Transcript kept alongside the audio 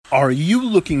Are you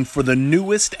looking for the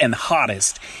newest and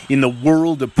hottest in the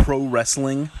world of pro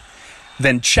wrestling?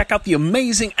 Then check out the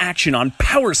amazing action on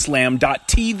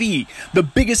Powerslam.tv, the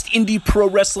biggest indie pro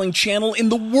wrestling channel in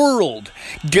the world.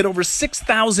 Get over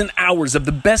 6,000 hours of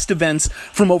the best events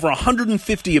from over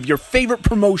 150 of your favorite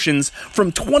promotions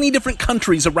from 20 different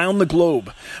countries around the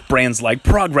globe. Brands like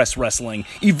Progress Wrestling,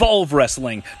 Evolve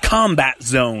Wrestling, Combat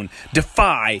Zone,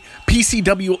 Defy,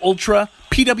 PCW Ultra,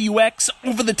 PWX,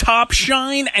 Over the Top,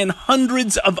 Shine, and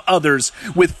hundreds of others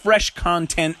with fresh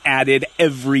content added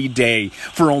every day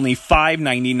for only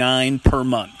 $5.99 per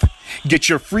month. Get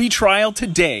your free trial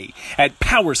today at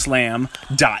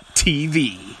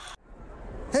Powerslam.tv.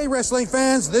 Hey wrestling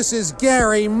fans, this is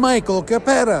Gary Michael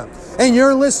Capetta, and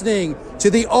you're listening to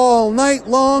the All Night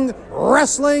Long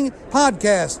Wrestling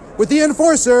Podcast with the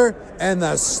Enforcer and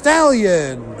the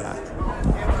Stallion.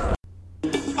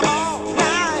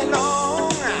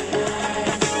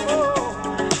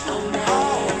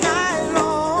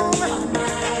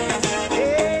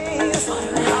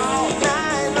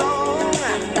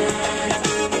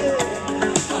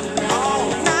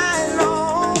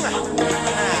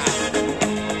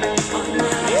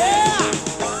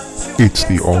 It's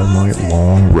the All Night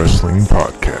Long Wrestling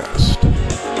Podcast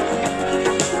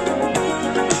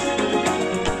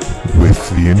with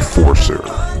the Enforcer.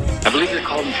 I believe they're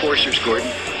called enforcers, Gordon.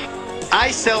 I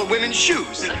sell women's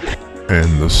shoes.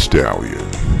 And the Stallion.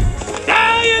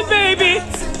 Stallion, baby!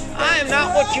 I am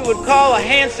not what you would call a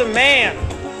handsome man.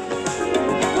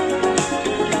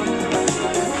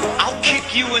 I'll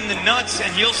kick you in the nuts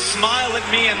and you'll smile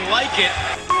at me and like it.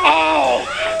 All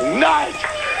night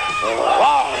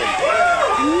long.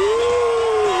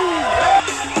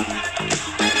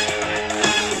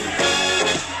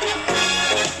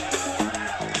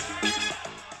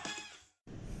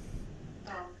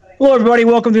 Hello, everybody.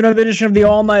 Welcome to another edition of the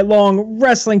All Night Long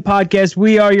Wrestling Podcast.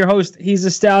 We are your host. He's the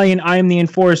Stallion. I am the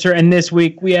Enforcer. And this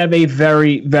week, we have a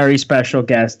very, very special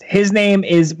guest. His name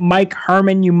is Mike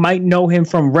Hermann. You might know him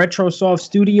from RetroSoft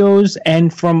Studios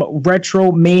and from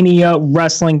RetroMania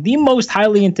Wrestling, the most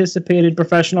highly anticipated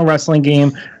professional wrestling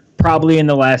game probably in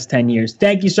the last 10 years.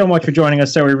 Thank you so much for joining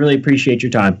us, sir. We really appreciate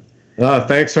your time.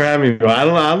 Thanks for having me. I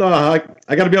don't know how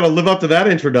I got to be able to live up to that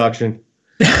introduction.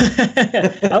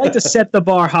 I like to set the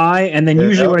bar high, and then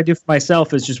usually what I do for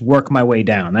myself is just work my way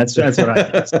down. That's what I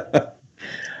do.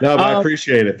 No, but I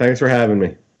appreciate it. Thanks for having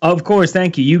me. Of course,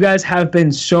 thank you. You guys have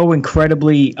been so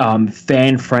incredibly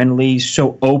fan-friendly,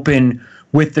 so open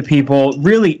with the people,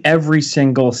 really every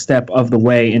single step of the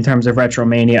way in terms of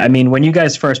RetroMania. I mean, when you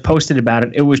guys first posted about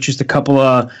it, it was just a couple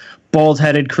of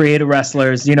bald-headed creative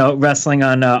wrestlers, wrestling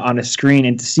on a screen,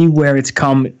 and to see where it's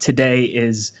come today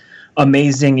is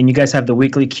amazing. And you guys have the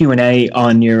weekly Q&A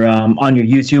on your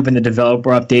YouTube and the developer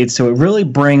updates, so it really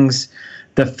brings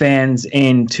the fans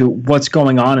into what's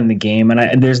going on in the game.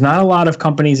 And there's not a lot of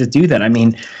companies that do that. I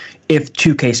mean, if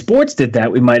 2K Sports did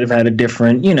that, we might have had a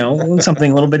different, something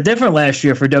a little bit different last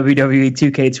year for WWE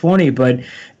 2K20. But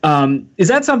is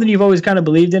that something you've always kind of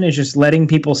believed in, is just letting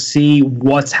people see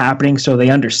what's happening so they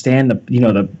understand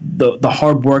the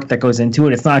hard work that goes into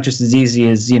it? It's not just as easy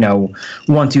as,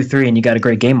 1, 2, 3, and you got a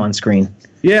great game on screen.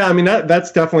 Yeah, I mean,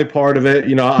 that's definitely part of it.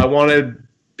 I wanted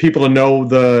people to know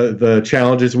the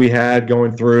challenges we had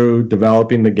going through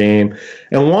developing the game.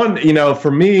 And one, for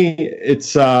me,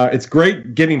 it's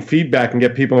great getting feedback and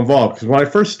get people involved. Because when I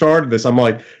first started this, I'm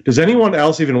like, does anyone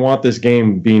else even want this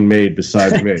game being made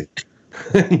besides me?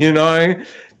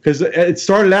 Because it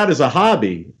started out as a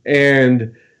hobby.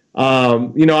 And,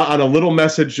 on a little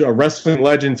message, Wrestling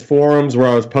Legends forums where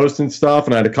I was posting stuff,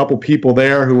 and I had a couple people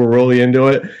there who were really into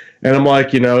it. And I'm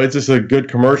like, it's just a good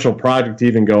commercial project to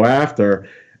even go after.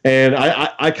 And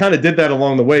I kind of did that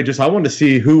along the way. I wanted to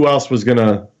see who else was going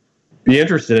to be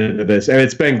interested in this. And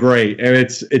it's been great. And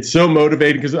it's so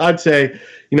motivating because I'd say,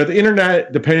 the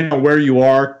internet, depending on where you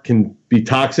are, can be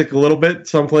toxic a little bit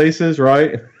some places,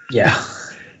 right? Yeah.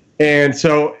 And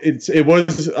so it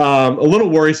was a little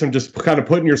worrisome just kind of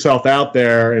putting yourself out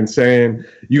there and saying,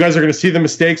 you guys are going to see the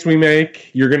mistakes we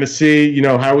make. You're going to see,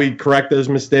 how we correct those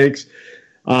mistakes.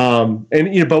 But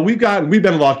we've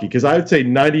been lucky because I would say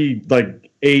 99%.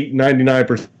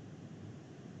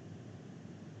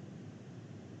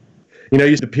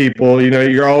 Use the people.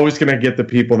 You're always going to get the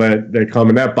people that come,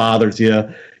 and that bothers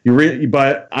you.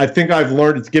 But I think I've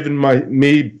learned it's given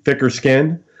me thicker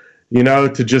skin.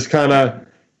 To just kind of,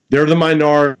 they're the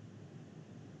minority.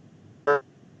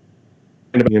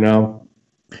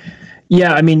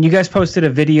 Yeah, I mean, you guys posted a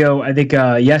video, I think,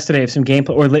 yesterday of some gameplay,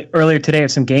 or earlier today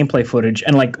of some gameplay footage,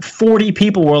 and like 40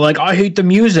 people were like, "I hate the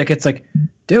music." It's like,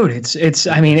 dude, it's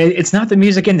not the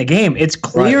music in the game. It's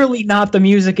clearly not the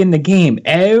music in the game.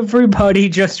 Everybody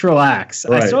just relax.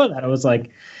 Right. I saw that. I was like,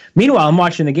 meanwhile, I'm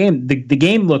watching the game. The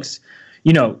game looks,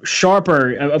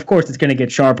 sharper. Of course, it's going to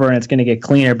get sharper and it's going to get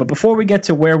cleaner. But before we get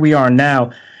to where we are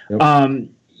now,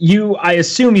 I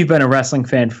assume you've been a wrestling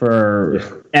fan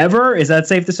forever. Is that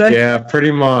safe to say? Yeah,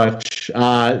 pretty much.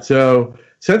 So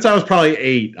since I was probably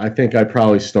 8, I think I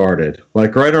probably started.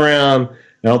 Like right around,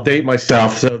 and I'll date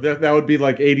myself, so that would be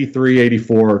like 83,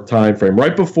 84 time frame.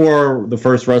 Right before the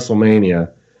first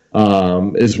WrestleMania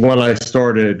is when I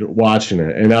started watching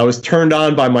it. And I was turned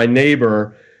on by my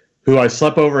neighbor, who I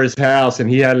slept over his house, and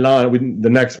he had it on the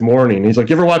next morning. He's like,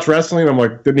 "You ever watch wrestling?" I'm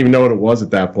like, didn't even know what it was at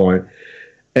that point.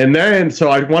 And then, so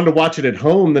I wanted to watch it at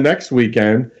home the next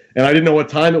weekend, and I didn't know what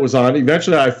time it was on.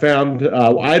 Eventually, I found,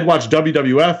 I had watched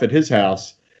WWF at his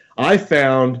house. I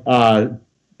found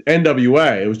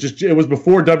NWA. It was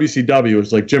before WCW. It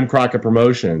was like Jim Crockett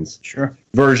Promotions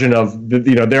version of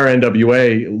their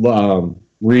NWA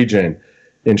region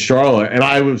in Charlotte. And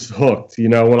I was hooked,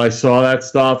 when I saw that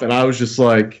stuff, and I was just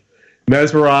like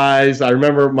mesmerized. I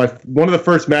remember one of the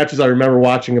first matches I remember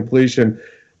watching completion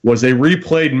was they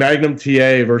replayed Magnum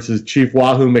TA versus Chief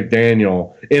Wahoo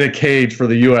McDaniel in a cage for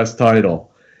the U.S.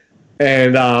 title.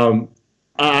 And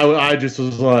I just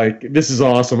was like, this is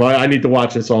awesome. I need to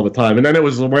watch this all the time. And then it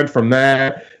went from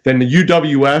that. Then the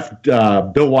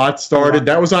UWF, Bill Watts started.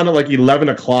 That was on at like 11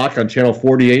 o'clock on Channel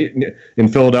 48 in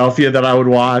Philadelphia that I would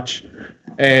watch.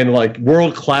 And like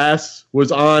World Class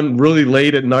was on really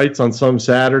late at nights on some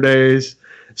Saturdays.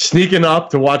 Sneaking up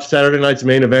to watch Saturday night's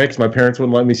main event because my parents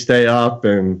wouldn't let me stay up,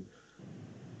 and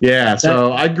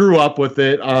so I grew up with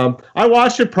it. I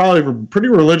watched it probably pretty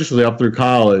religiously up through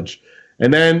college,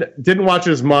 and then didn't watch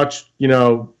it as much,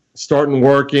 starting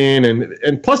working,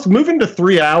 and plus moving to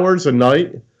 3 hours a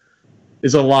night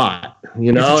is a lot,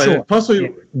 And plus,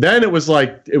 then it was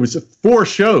 4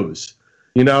 shows,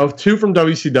 2 from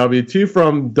WCW, 2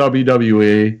 from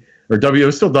WWE, it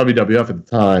was still WWF at the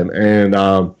time, and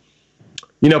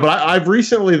but I've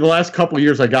recently, the last couple of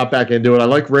years, I got back into it. I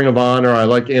like Ring of Honor. I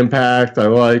like Impact. I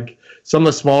like some of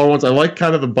the smaller ones. I like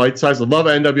kind of the bite size. I love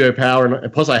NWA Power,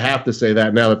 and plus I have to say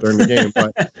that now that they're in the game.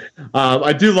 But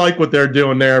I do like what they're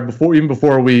doing there. Even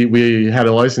before we had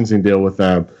a licensing deal with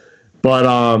them. But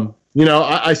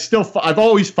I've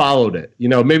always followed it.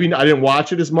 Maybe I didn't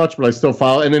watch it as much, but I still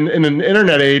follow. And in an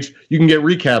internet age, you can get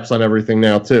recaps on everything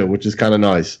now too, which is kind of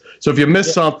nice. So if you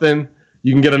miss something,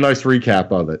 you can get a nice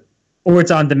recap of it. Or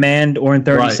it's on demand, or in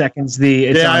 30 seconds.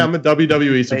 I'm a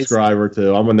WWE subscriber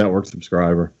too. I'm a network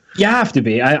subscriber. You have to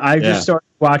be. I just started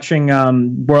watching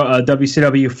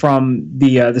WCW from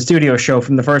the studio show,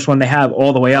 from the first one they have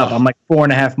all the way up. I'm like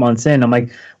 4.5 months in. I'm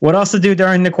like, what else to do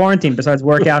during the quarantine besides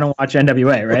work out and watch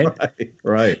NWA, right?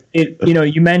 Right.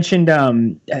 You mentioned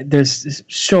there's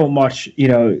so much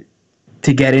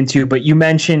to get into, but you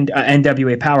mentioned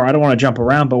NWA Power. I don't want to jump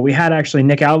around, but we had actually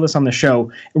Nick Aldis on the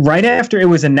show right after it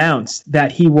was announced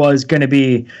that he was going to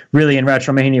be really in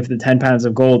RetroMania for the 10 pounds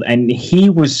of gold, and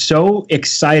he was so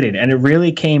excited, and it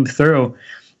really came through.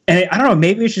 And I don't know,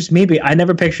 maybe it's just maybe I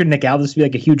never pictured Nick Aldis to be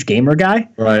like a huge gamer guy,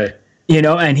 right?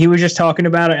 And he was just talking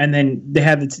about it, and then they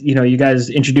had you guys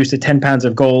introduced a 10 pounds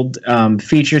of gold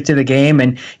feature to the game,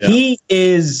 and he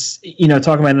is,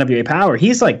 talking about NWA Power,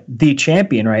 he's like the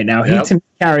champion right now. He to me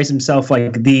carries himself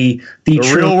like the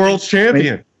real world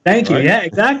champion. Thank you. Right? Yeah,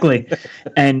 exactly.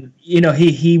 And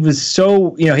he was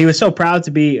so he was so proud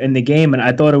to be in the game, and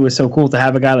I thought it was so cool to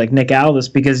have a guy like Nick Aldis,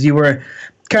 because you were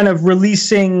kind of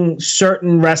releasing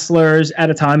certain wrestlers at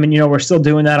a time, and we're still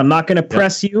doing that. I'm not going to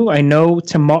press you. I know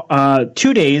tomorrow,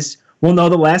 2 days we'll know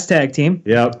the last tag team.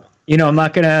 Yep. I'm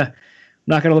not gonna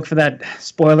look for that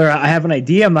spoiler. I have an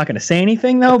idea. I'm not gonna say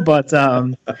anything though. But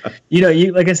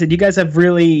you like I said, you guys have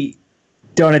really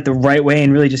done it the right way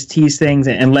and really just tease things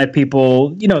and let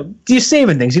people, you're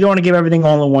saving things. You don't want to give everything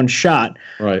all in one shot.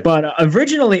 Right. But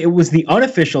originally it was the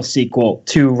unofficial sequel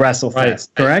to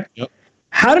WrestleFest, correct? Yep.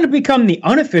 How did it become the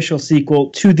unofficial sequel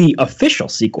to the official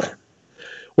sequel?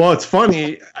 Well, it's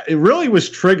funny. It really was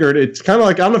triggered. It's kind of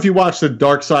like, I don't know if you watched the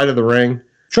Dark Side of the Ring.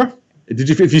 Sure. Did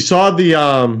you? If you saw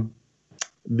the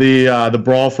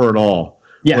Brawl for It All?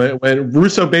 Yeah. When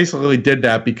Russo basically did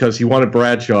that because he wanted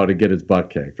Bradshaw to get his butt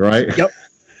kicked, right? Yep.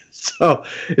 So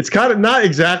it's kind of not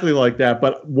exactly like that,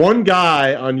 but one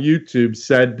guy on YouTube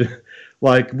said,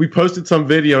 like, we posted some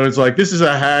video and it's like, this is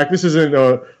a hack. This isn't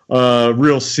a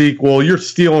real sequel. You're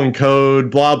stealing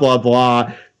code, blah, blah,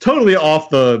 blah. Totally off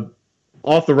the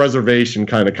off the reservation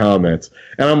kind of comments.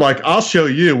 And I'm like, I'll show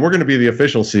you. We're going to be the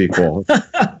official sequel.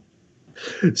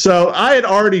 So I had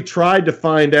already tried to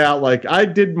find out, like, I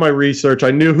did my research. I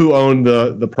knew who owned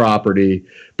the property,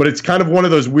 but it's kind of one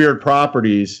of those weird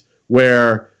properties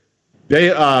where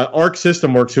Arc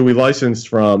System Works, who we licensed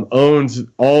from, owns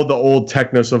all the old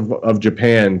Technos of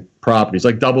Japan properties,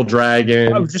 like Double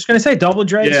Dragon. I was just going to say Double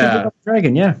Dragon, Super Double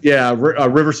Dragon, yeah. Yeah,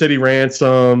 River City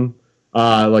Ransom,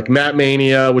 like Map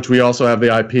Mania, which we also have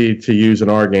the IP to use in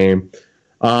our game,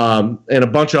 and a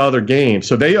bunch of other games.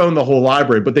 So they own the whole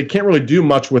library, but they can't really do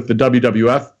much with the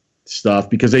WWF stuff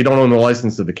because they don't own the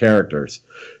license to the characters.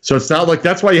 So it's not like,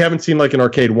 that's why you haven't seen like an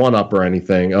arcade 1-up or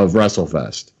anything of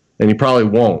WrestleFest, and you probably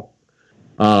won't.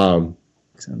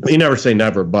 You never say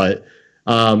never, but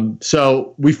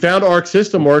so we found Arc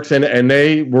System Works, and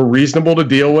they were reasonable to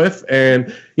deal with.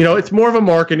 And, you know, it's more of a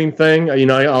marketing thing. You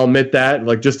know, I'll admit that,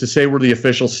 like, just to say we're the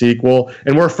official sequel,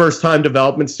 and we're a first-time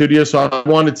development studio. So I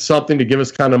wanted something to give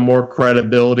us kind of more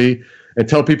credibility and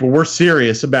tell people we're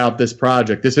serious about this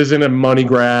project. This isn't a money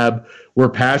grab. We're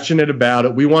passionate about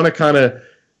it. We want to kind of,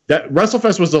 that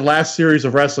WrestleFest was the last series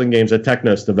of wrestling games that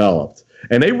Technos developed.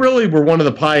 And they really were one of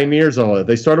the pioneers of it.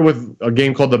 They started with a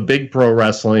game called the Big Pro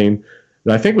Wrestling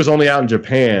that I think was only out in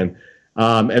Japan.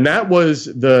 And that was,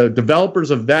 the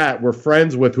developers of that were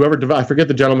friends with whoever, I forget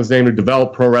the gentleman's name who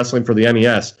developed pro wrestling for the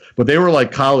NES, but they were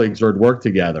like colleagues or had worked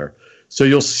together. So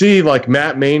you'll see like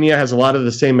Map Mania has a lot of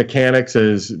the same mechanics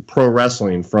as pro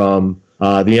wrestling from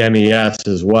the NES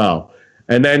as well.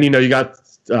 And then, you know, you got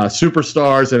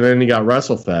Superstars, and then you got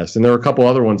WrestleFest, and there were a couple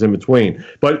other ones in between.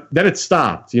 But then it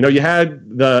stopped. You know, you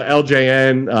had the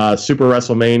LJN Super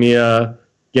WrestleMania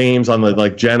games on the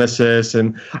like Genesis,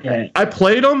 and I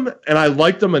played them, and I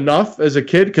liked them enough as a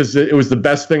kid because it was the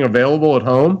best thing available at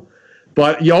home.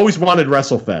 But you always wanted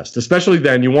WrestleFest, especially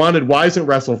then. You wanted, why isn't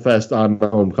WrestleFest on the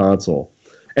home console?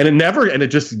 And it never, and it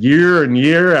just year and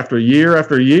year after year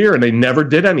after year, and they never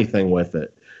did anything with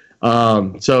it.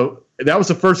 So that was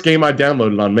the first game I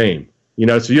downloaded on MAME. You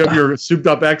know, so you have your souped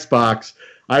up Xbox.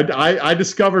 I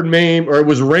discovered MAME, or it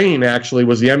was Rain actually,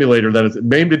 was the emulator that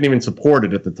MAME didn't even support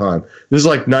it at the time. This is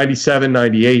like 97,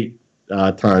 98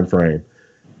 time frame.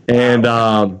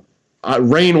 And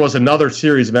Rain was another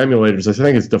series of emulators. I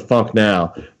think it's defunct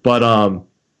now. But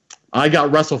I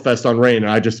got WrestleFest on Rain,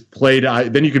 and I just played.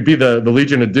 Then you could be the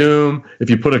Legion of Doom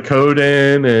if you put a code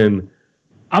in, and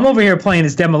I'm over here playing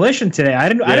this Demolition today. I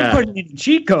didn't put in any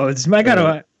cheat codes. I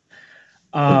gotta.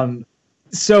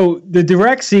 So the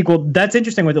direct sequel, that's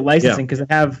interesting with the licensing because they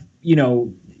have, you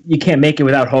know, you can't make it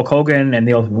without Hulk Hogan and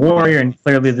the Ultimate Warrior, and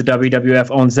clearly the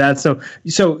WWF owns that.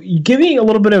 So give me a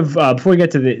little bit of before we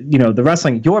get to the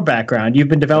wrestling, your background. You've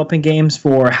been developing games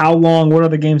for how long? What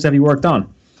other games have you worked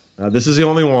on? This is the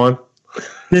only one.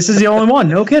 This is the only one.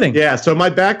 No kidding. Yeah. So my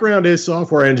background is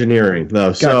software engineering, though.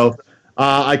 Gotcha. So.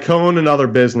 I co-own another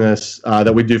business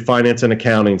that we do finance and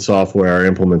accounting software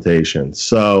implementation.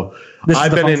 So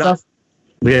I've been in, stuff?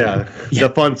 Yeah, the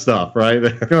fun stuff, right?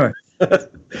 Sure.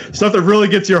 Stuff that really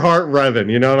gets your heart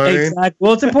revving. You know what I mean? Exactly.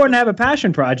 Well, it's important to have a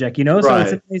passion project, you know. So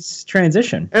it's a nice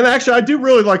transition. And actually, I do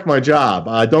really like my job.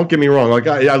 Don't get me wrong. Like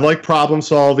I like problem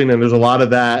solving, and there's a lot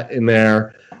of that in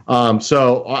there.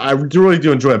 So I really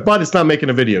do enjoy it, but it's not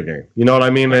making a video game. You know what I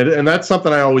mean? And that's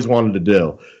something I always wanted to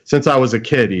do since I was a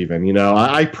kid even. You know,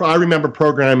 I remember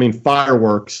programming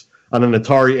fireworks on an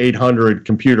Atari 800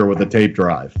 computer with a tape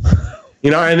drive. You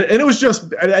know, and it was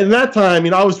just, at that time,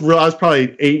 you know, I was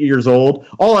probably 8 years old.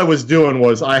 All I was doing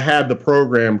was I had the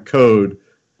program code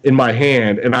in my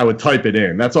hand, and I would type it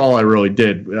in. That's all I really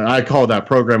did. I called that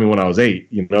programming when I was 8.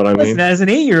 You know what I mean? Listen, as an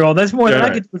 8-year-old, that's more than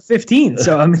I could do at 15.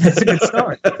 So, I mean, that's a good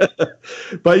start.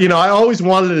 But, you know, I always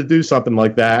wanted to do something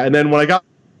like that. And then when I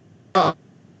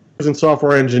was in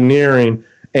software engineering,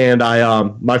 and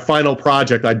my final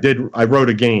project, I wrote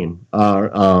a game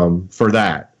for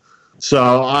that.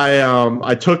 So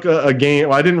I took a game.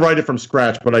 Well, I didn't write it from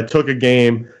scratch, but I took a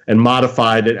game and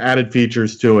modified it, added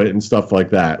features to it, and stuff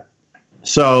like that.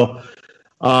 So,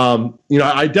 you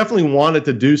know, I definitely wanted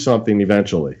to do something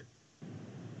eventually.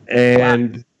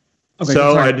 And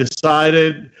so I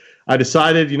decided,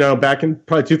 you know, back in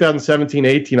probably 2017,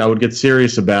 18, I would get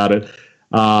serious about it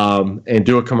and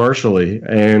do it commercially.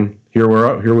 And here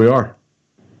we are.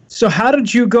 So how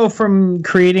did you go from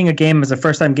creating a game as a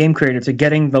first-time game creator to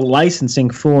getting the licensing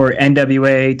for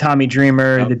NWA, Tommy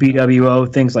Dreamer, the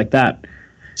BWO, things like that?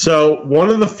 So one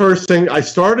of the first things, I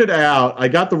started out, I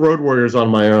got the Road Warriors on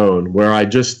my own, where I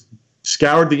just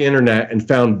scoured the internet and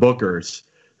found bookers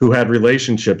who had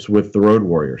relationships with the Road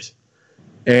Warriors.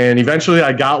 And eventually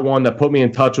I got one that put me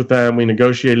in touch with them. We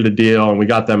negotiated a deal, and we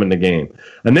got them in the game.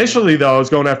 Initially, though, I was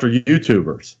going after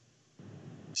YouTubers.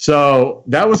 So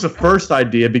that was the first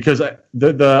idea, because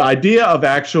the idea of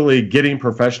actually getting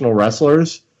professional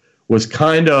wrestlers was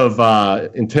kind of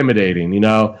intimidating.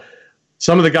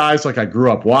 Some of the guys like I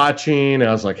grew up watching, and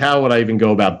I was like, how would I even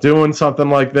go about doing something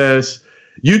like this?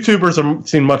 YouTubers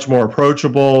seem much more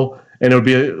approachable, and it would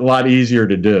be a lot easier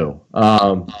to do.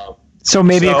 So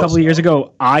maybe a couple of years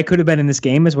ago, I could have been in this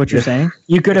game, is what you're saying?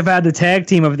 You could have had the tag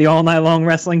team of the All Night Long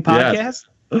Wrestling podcast?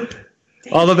 Yes.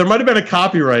 Although there might have been a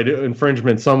copyright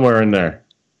infringement somewhere in there.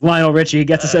 Lionel Richie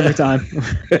gets us every time.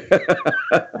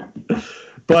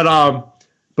 But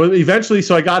eventually,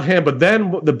 so I got him. But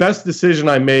then the best decision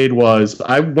I made was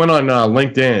I went on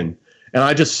LinkedIn, and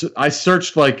I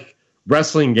searched like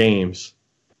wrestling games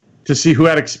to see who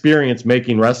had experience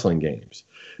making wrestling games,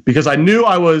 because I knew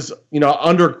I was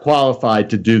underqualified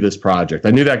to do this project.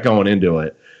 I knew that going into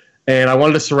it. And I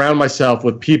wanted to surround myself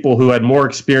with people who had more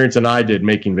experience than I did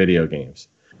making video games.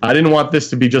 I didn't want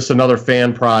this to be just another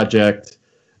fan project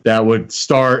that would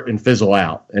start and fizzle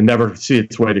out and never see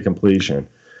its way to completion.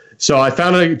 So I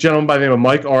found a gentleman by the name of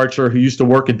Mike Archer, who used to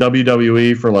work at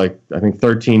WWE for I think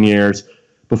 13 years.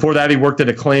 Before that, he worked at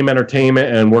Acclaim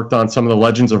Entertainment and worked on some of the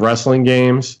Legends of Wrestling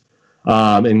games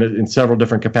in several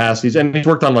different capacities. And he's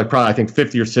worked on probably, I think,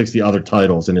 50 or 60 other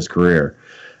titles in his career.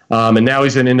 And now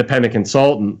he's an independent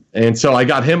consultant. And so I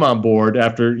got him on board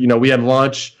after, we had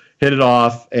lunch, hit it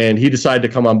off, and he decided to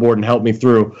come on board and help me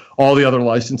through all the other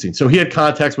licensing. So he had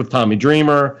contacts with Tommy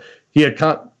Dreamer. He had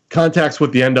contacts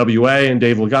with the NWA and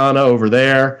Dave Lagana over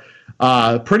there.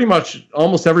 Pretty much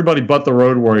almost everybody but the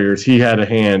Road Warriors he had a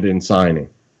hand in signing.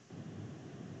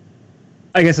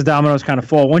 I guess the dominoes kind of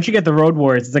fall. Once you get the Road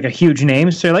Warriors, it's like a huge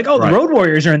name. So you're like, Right. The Road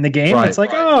Warriors are in the game. Right. It's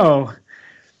like, oh,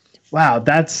 wow,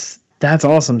 that's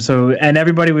awesome. So, and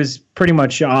everybody was pretty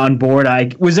much on board.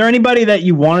 Was there anybody that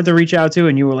you wanted to reach out to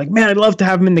and you were like, man, I'd love to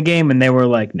have him in the game? And they were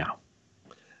like, no.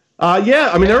 Yeah,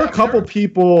 I mean, there were a couple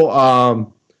people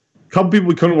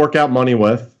we couldn't work out money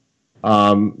with.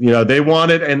 They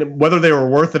wanted, and whether they were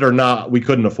worth it or not, we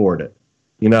couldn't afford it.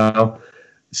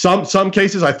 Some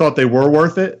cases I thought they were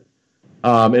worth it.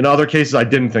 In other cases, I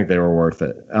didn't think they were worth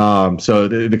it. So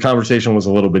the conversation was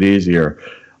a little bit easier.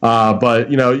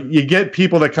 But you get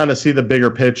people that kind of see the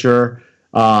bigger picture.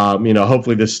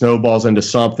 Hopefully this snowballs into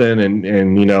something,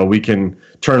 and we can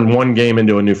turn one game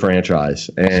into a new franchise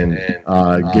and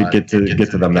get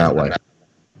to them that way.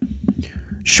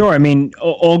 Sure. I mean,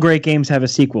 all great games have a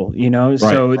sequel,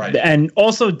 so, Right. And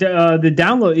also the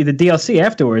download, the DLC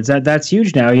afterwards, that's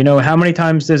huge now. How many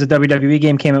times does a WWE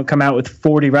game come out with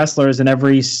 40 wrestlers, and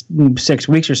every 6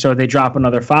 weeks or so they drop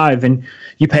another 5, and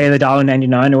you pay the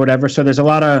 $1.99 or whatever. So there's a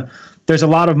lot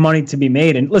of money to be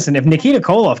made. And listen, if Nikita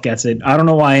Koloff gets it, I don't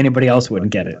know why anybody else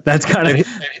wouldn't get it. That's kind of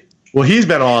well, he's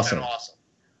been awesome.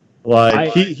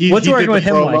 What's working with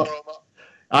him like?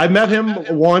 I met him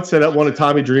once at one of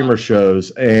Tommy Dreamer's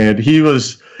shows, and he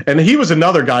was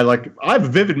another guy. I have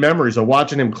vivid memories of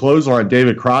watching him clothesline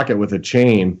David Crockett with a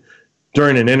chain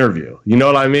during an interview. You know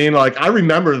what I mean? I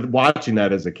remember watching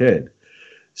that as a kid.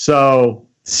 So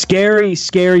scary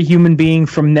human being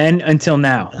from then until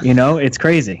now. It's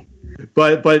crazy.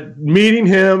 But meeting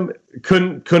him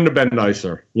couldn't have been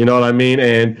nicer. You know what I mean?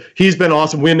 And he's been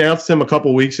awesome. We announced him a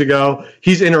couple weeks ago.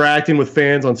 He's interacting with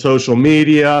fans on social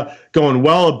media, going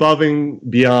well above and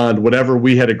beyond whatever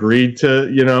we had agreed to,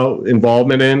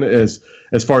 involvement in as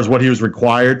far as what he was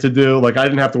required to do. I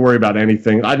didn't have to worry about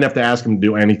anything. I didn't have to ask him to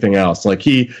do anything else.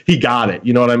 He got it.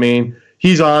 You know what I mean?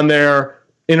 He's on there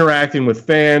interacting with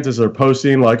fans as they're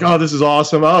posting oh, this is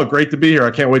awesome. Oh, great to be here.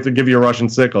 I can't wait to give you a Russian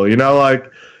sickle.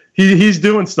 He's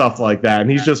doing stuff like that,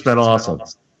 and he's just been awesome.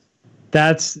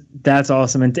 That's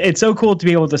awesome, and it's so cool to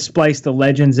be able to splice the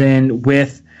legends in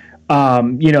with,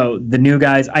 the new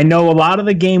guys. I know a lot of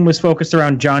the game was focused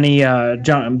around Johnny.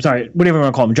 I'm sorry, whatever you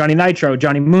want to call him, Johnny Nitro,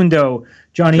 Johnny Mundo,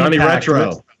 Johnny Impact,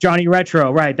 Retro, Johnny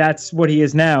Retro. Right, that's what he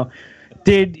is now.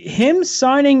 Did him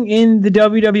signing in the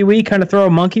WWE kind of throw a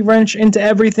monkey wrench into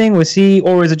everything? Was he,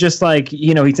 or was it just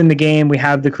he's in the game, we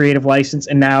have the creative license,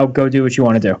 and now go do what you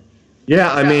want to do?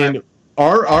 Yeah, I mean,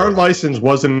 our license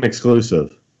wasn't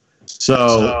exclusive,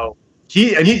 so he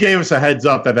gave us a heads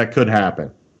up that could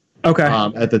happen. Okay.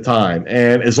 At the time,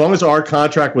 and as long as our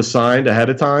contract was signed ahead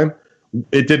of time,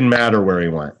 it didn't matter where he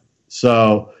went.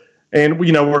 So, and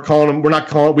we don't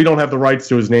have the rights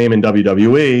to his name in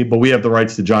WWE, but we have the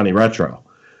rights to Johnny Retro.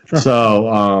 Sure.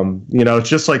 So, it's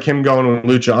just like him going to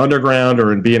Lucha Underground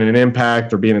or being in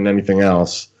Impact or being in anything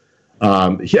else.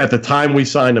 At the time we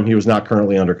signed him, he was not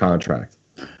currently under contract.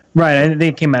 Right, and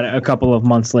they came out a couple of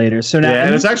months later. So now,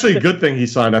 and it's actually a good thing he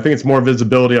signed. I think it's more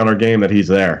visibility on our game that he's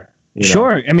there.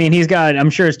 Sure. I mean, I'm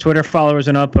sure his Twitter followers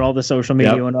went up and all the social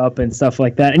media went up and stuff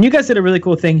like that. And you guys did a really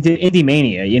cool thing, did Indie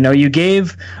Mania. You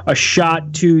gave a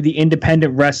shot to the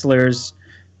independent wrestlers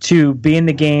to be in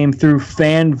the game through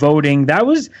fan voting.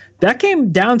 That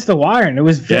came down to the wire, and it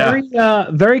was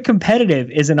very competitive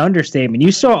is an understatement.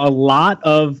 You saw a lot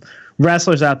of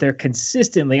wrestlers out there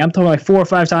consistently. I'm talking like 4 or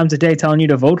 5 times a day telling you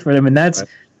to vote for them. And that's,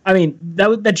 I mean,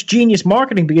 that's genius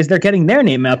marketing because they're getting their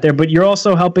name out there, but you're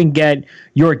also helping get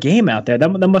your game out there. That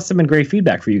must have been great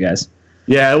feedback for you guys.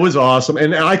 Yeah, it was awesome.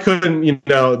 And I couldn't,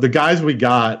 the guys we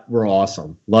got were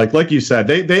awesome. Like you said,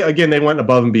 they went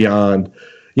above and beyond.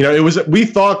 We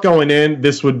thought going in,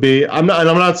 this would be, I'm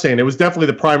not saying it was definitely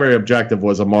the primary objective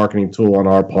was a marketing tool on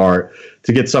our part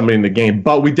to get somebody in the game.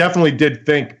 But we definitely did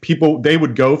think they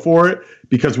would go for it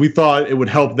because we thought it would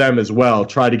help them as well,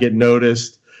 try to get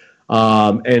noticed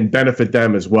and benefit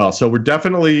them as well. So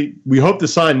we hope to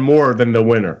sign more than the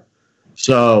winner.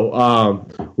 So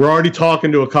we're already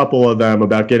talking to a couple of them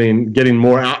about getting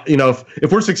more out.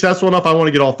 If we're successful enough, I want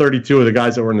to get all 32 of the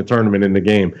guys that were in the tournament in the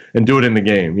game and do it in the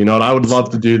game. And I would love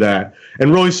to do that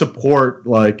and really support.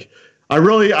 I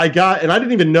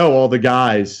didn't even know all the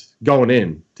guys going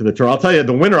in to the tournament. I'll tell you,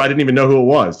 the winner, I didn't even know who it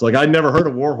was. I'd never heard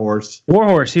of Warhorse.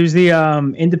 Warhorse, he was the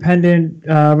independent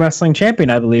wrestling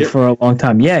champion, I believe, for a long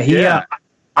time. Yeah,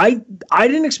 I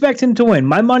didn't expect him to win.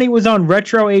 My money was on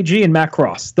Retro AG and Matt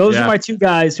Cross. Those are my 2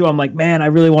 guys who I'm like, man, I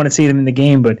really want to see them in the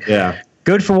game. But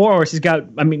good for Warhorse. He's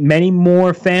got, many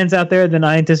more fans out there than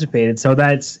I anticipated. So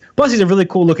plus he's a really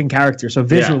cool looking character. So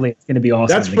visually, it's going to be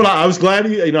awesome. That's what I was glad.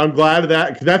 I'm glad of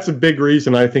that. 'Cause that's a big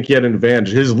reason I think he had an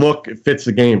advantage. His look fits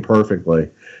the game perfectly.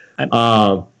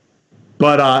 But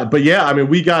yeah,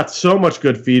 we got so much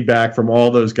good feedback from all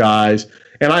those guys.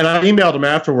 And I emailed them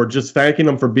afterward just thanking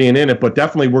them for being in it, but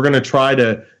definitely we're going to try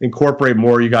to incorporate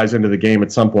more of you guys into the game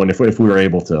at some point if we were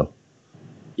able to.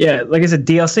 Yeah, like I said,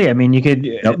 DLC. You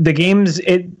could the games.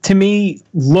 To me,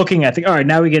 looking at all right,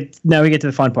 now we get to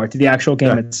the fun part, to the actual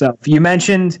game itself. You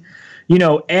mentioned,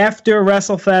 after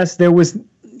WrestleFest, there was,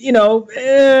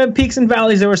 peaks and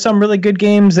valleys. There were some really good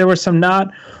games. There were some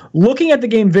not. Looking at the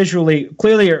game visually,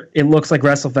 clearly it looks like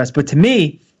WrestleFest, but to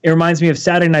me, it reminds me of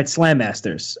Saturday Night Slam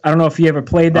Masters. I don't know if you ever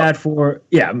played that I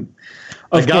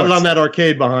got it on that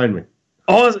arcade behind me.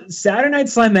 Saturday Night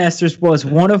Slam Masters was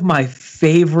one of my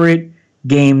favorite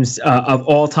games of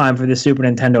all time for the Super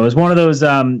Nintendo. It was one of those,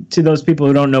 to those people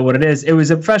who don't know what it is, it was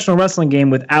a professional wrestling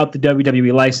game without the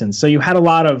WWE license. So you had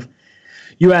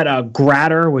a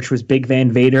Gratter, which was Big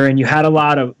Van Vader, and you had a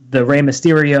lot of the Rey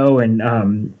Mysterio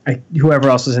and whoever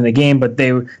else was in the game, but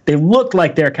they looked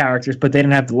like their characters, but they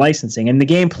didn't have the licensing. And the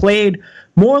game played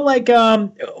more like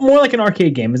an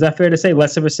arcade game. Is that fair to say?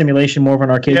 Less of a simulation, more of an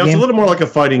arcade game? Yeah, it was a little more like a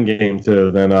fighting game, too,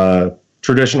 than a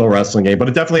traditional wrestling game, but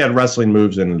it definitely had wrestling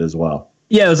moves in it as well.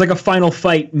 Yeah, it was like a Final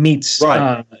Fight meets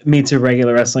a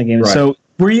regular wrestling game. Right. So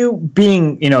were you,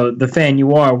 being, the fan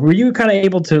you are, were you kind of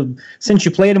able to, since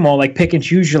you played them all, pick and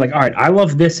choose? You're like, all right, I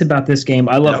love this about this game.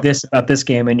 I love this about this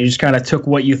game. And you just kind of took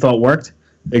what you thought worked?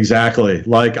 Exactly.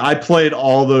 I played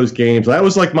all those games. That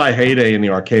was my heyday in the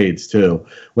arcades, too.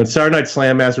 When Saturday Night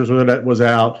Slam Masters was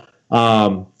out,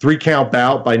 3 Count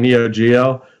Bout by Neo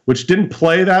Geo, which didn't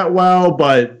play that well,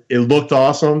 but it looked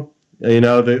awesome. And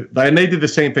they did the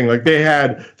same thing. They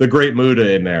had the Great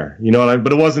Muta in there,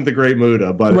 but it wasn't the Great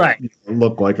Muta, but it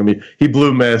looked like him. He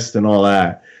blew mist and all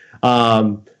that.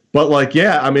 But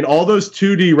all those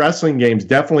 2D wrestling games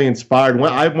definitely inspired.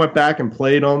 I went back and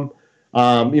played them.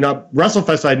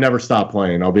 WrestleFest I'd never stopped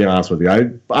playing. I'll be honest with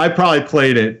you. I probably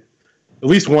played it at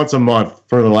least once a month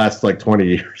for the last 20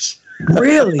 years.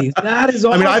 Really? That is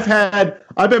awesome.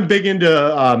 I've been big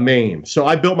into MAME. So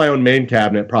I built my own MAME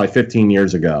cabinet probably 15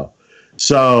 years ago.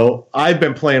 So I've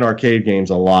been playing arcade games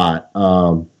a lot.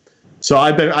 So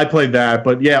I played that,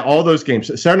 but yeah, all those games.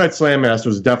 Saturday Night Slam Masters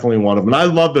was definitely one of them. And I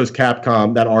love those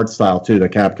Capcom, that art style too,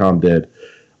 that Capcom did,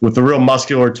 with the real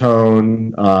muscular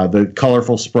tone, the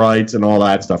colorful sprites, and all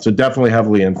that stuff. So definitely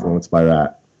heavily influenced by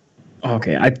that.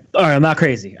 Okay, all right, I'm not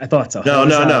crazy. I thought so.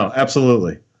 No,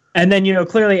 absolutely. And then,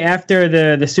 clearly after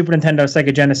the Super Nintendo,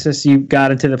 Sega Genesis, you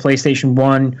got into the PlayStation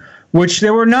 1, which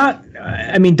there were not...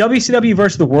 WCW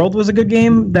vs. the World was a good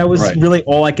game. That was really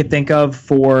all I could think of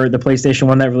for the PlayStation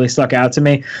 1 that really stuck out to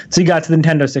me. So you got to the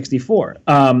Nintendo 64.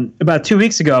 About 2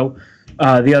 weeks ago,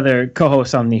 the other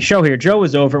co-host on the show here, Joe,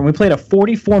 was over, and we played a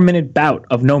 44-minute bout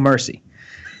of No Mercy.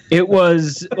 It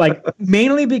was,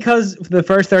 mainly because for the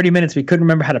first 30 minutes we couldn't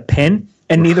remember how to pin,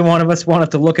 and neither one of us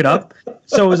wanted to look it up.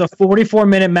 So it was a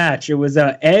 44-minute match. It was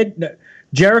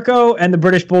Jericho and the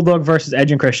British Bulldog versus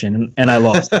Edge and Christian, and I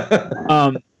lost.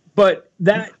 But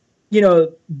that,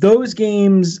 those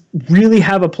games really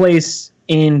have a place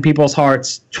in people's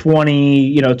hearts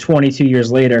 22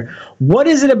 years later. What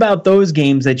is it about those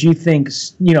games that you think,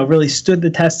 really stood the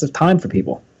test of time for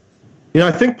people? I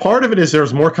think part of it is there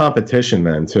was more competition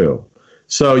then too.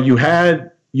 So you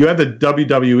had the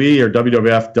WWE or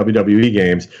WWF, WWE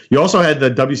games. You also had the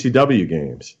WCW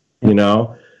games,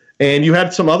 and you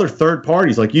had some other third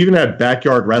parties. Like you even had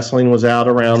Backyard Wrestling was out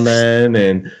around then,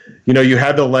 and you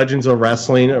had the Legends of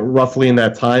Wrestling roughly in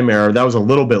that time era. That was a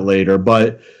little bit later,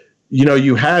 but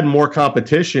you had more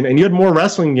competition and you had more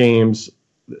wrestling games.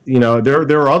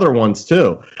 There are other ones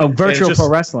too. Oh, Virtual Pro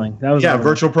Wrestling. That was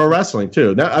Virtual Pro Wrestling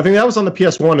too. I think that was on the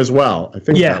PS1 as well. I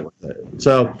think that was it.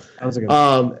 So that was a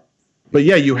good but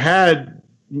yeah, you had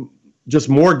just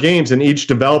more games and each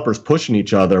developer's pushing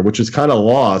each other, which is kind of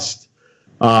lost.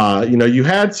 You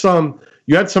had some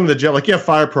of the, like you have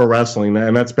Fire Pro Wrestling,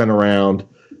 and that's been around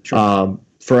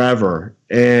forever.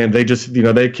 And they just,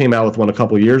 they came out with one a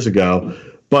couple of years ago.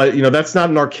 But, that's not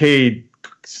an arcade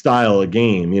style of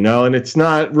game, and it's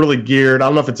not really geared. I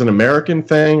don't know if it's an American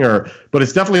thing but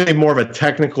it's definitely more of a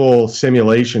technical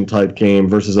simulation type game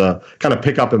versus a kind of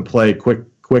pick up and play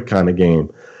quick kind of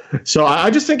game. So I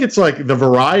just think it's like the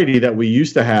variety that we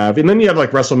used to have. And then you have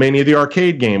like WrestleMania, the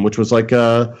arcade game, which was like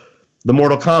the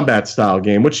Mortal Kombat style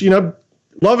game, which,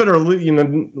 love it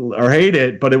or hate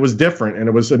it, but it was different. And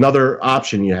it was another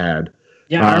option you had.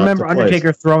 Yeah, I remember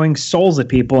Undertaker throwing souls at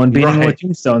people and beating them with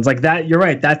tombstones. Like that, you're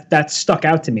right. That stuck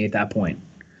out to me at that point.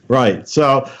 Right.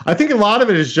 So I think a lot of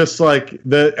it is just like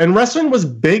and wrestling was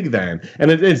big then.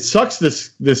 And it sucks this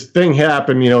thing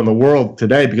happened, in the world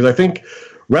today, because I think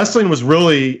wrestling was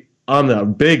really on the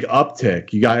big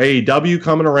uptick. You got AEW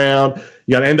coming around.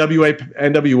 You got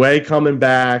NWA coming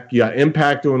back. You got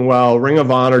Impact doing well. Ring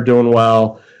of Honor doing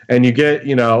well. And you get,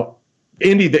 the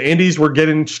indies were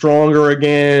getting stronger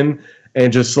again.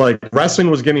 And just like wrestling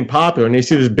was getting popular. And you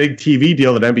see this big TV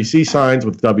deal that NBC signs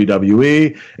with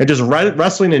WWE. And just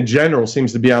wrestling in general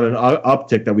seems to be on an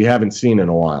uptick that we haven't seen in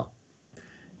a while.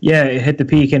 Yeah, it hit the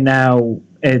peak, and now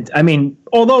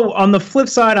although on the flip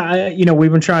side,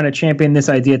 we've been trying to champion this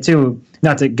idea too,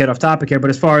 not to get off topic here,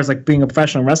 but as far as like being a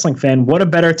professional wrestling fan, what a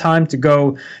better time to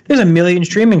go. There's a million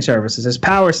streaming services. There's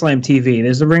Power Slam TV.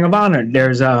 There's the Ring of Honor.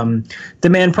 There's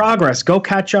Demand Progress. Go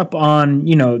catch up on,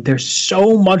 there's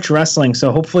so much wrestling.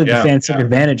 So hopefully the fans take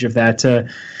advantage of that.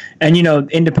 And,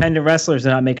 independent wrestlers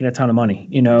are not making a ton of money,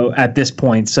 at this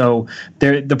point. So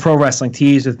the pro wrestling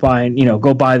tees with buying,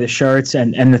 go buy the shirts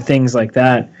and the things like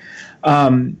that.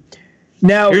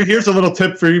 Now, here's a little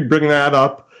tip for you bringing that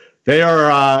up. They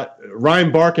are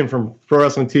Ryan Barkin from Pro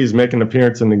Wrestling Tees making an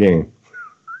appearance in the game.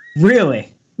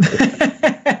 Really?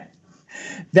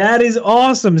 That is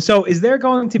awesome. So is there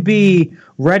going to be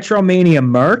RetroMania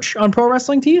merch on Pro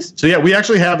Wrestling Tees? So, yeah, we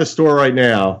actually have a store right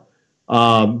now.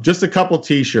 Just a couple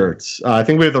T-shirts. I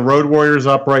think we have the Road Warriors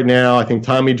up right now. I think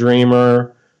Tommy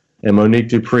Dreamer and Monique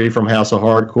Dupree from House of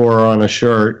Hardcore are on a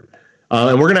shirt.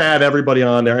 And we're going to add everybody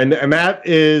on there. And that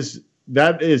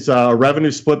is a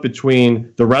revenue split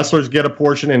between the wrestlers get a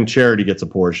portion and charity gets a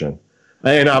portion.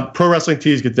 And Pro Wrestling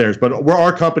Tees get theirs. But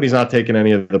our company's not taking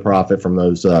any of the profit from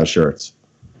those shirts.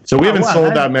 So we haven't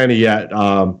sold that many yet.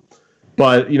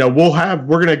 But, we're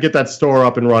going to get that store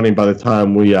up and running by the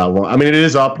time it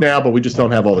is up now, but we just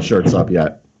don't have all the shirts up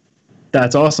yet.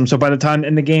 That's awesome. So by the time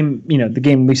the game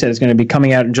we said is going to be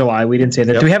coming out in July. We didn't say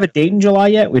that. Yep. Do we have a date in July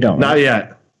yet? We don't. Not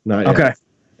yet. Okay.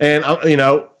 And,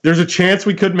 there's a chance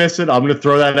we could miss it. I'm going to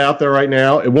throw that out there right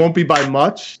now. It won't be by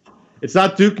much. It's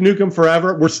not Duke Nukem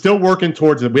Forever. We're still working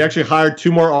towards it. We actually hired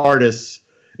 2 more artists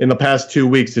in the past 2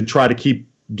 weeks to try to keep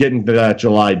getting to that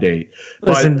July date.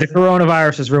 Listen, the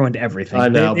coronavirus has ruined everything. I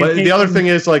know. But the other thing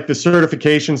is, like, the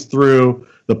certifications through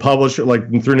the publisher, like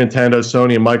through Nintendo,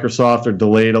 Sony, and Microsoft are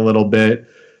delayed a little bit.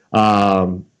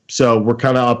 So we're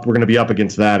kind of up. We're going to be up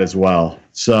against that as well.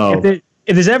 So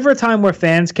if there's ever a time where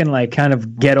fans can like kind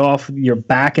of get off your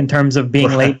back in terms of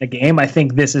being late in the game, I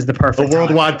think this is the perfect time. A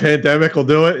worldwide pandemic will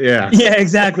do it. Yeah. Yeah,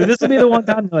 exactly. This will be the one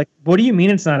time like, what do you mean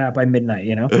it's not out by midnight?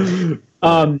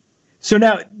 So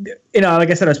now, like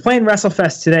I said, I was playing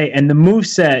WrestleFest today, and the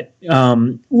moveset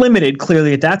limited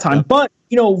clearly at that time. Yeah. But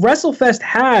WrestleFest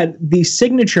had the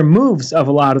signature moves of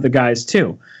a lot of the guys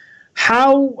too.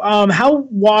 How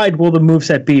wide will the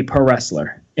moveset be per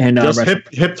wrestler? And just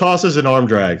hip tosses and arm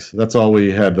drags. That's all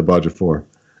we had the budget for.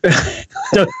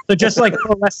 so just like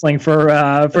pro wrestling for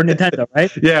Nintendo,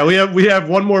 right? Yeah, we have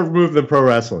one more move than pro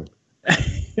wrestling.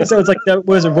 So it's like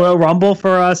was a Royal Rumble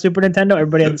for Super Nintendo.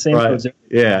 Everybody had the same moves.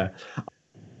 Yeah,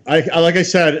 I like I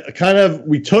said,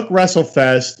 we took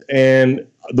WrestleFest, and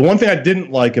the one thing I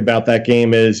didn't like about that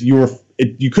game is you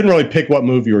couldn't really pick what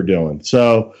move you were doing.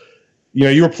 So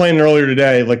you were playing earlier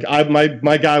today. Like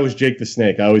my guy was Jake the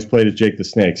Snake. I always played as Jake the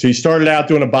Snake. So he started out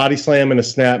doing a body slam and a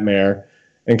snapmare,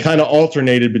 and kind of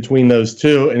alternated between those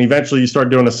two. And eventually you started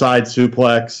doing a side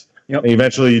suplex. Yep. And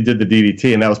eventually you did the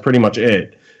DDT, and that was pretty much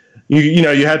it. You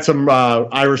had some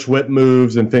Irish whip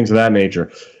moves and things of that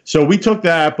nature. So we took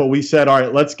that, but we said, all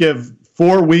right, let's give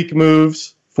 4 weak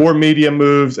moves, 4 medium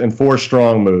moves, and 4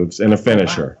 strong moves, and a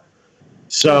finisher. Wow.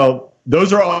 So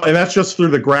those are all, and that's just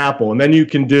through the grapple. And then you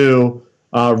can do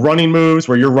running moves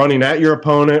where you're running at your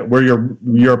opponent, where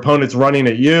your opponent's running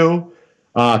at you.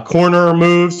 Corner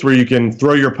moves where you can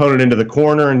throw your opponent into the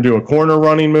corner and do a corner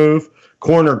running move.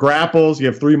 Corner grapples, you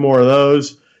have 3 more of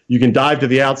those. You can dive to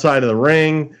the outside of the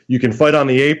ring. You can fight on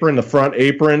the apron, the front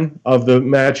apron of the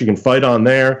match. You can fight on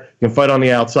there. You can fight on the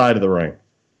outside of the ring.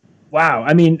 Wow.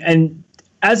 I mean, and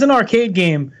as an arcade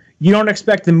game, you don't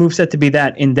expect the moveset to be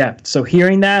that in-depth. So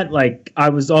hearing that, like, I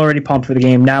was already pumped for the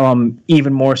game. Now I'm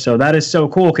even more so. That is so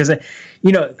cool because, it's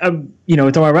on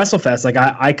my WrestleFest. Like,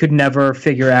 I could never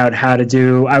figure out how to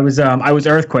do. I was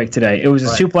Earthquake today. It was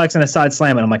a suplex and a side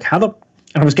slam, and I'm like,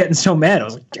 I was getting so mad. I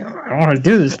was like, I don't want to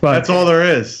do this, but that's all there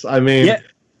is. I mean, yeah,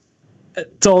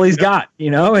 it's all he's got.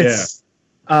 It's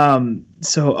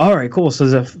so all right, cool.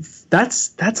 So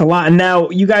that's a lot. And now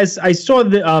you guys, I saw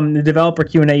the developer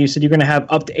Q&A. You said you're going to have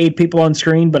up to 8 people on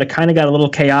screen, but it kind of got a little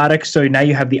chaotic. So now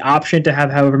you have the option to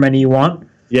have however many you want.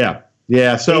 Yeah.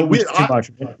 So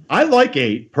I like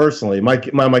 8 personally.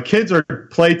 My kids are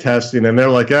play testing, and they're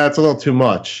like, it's a little too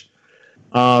much.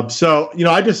 So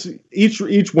I just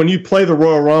each when you play the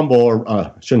Royal Rumble, or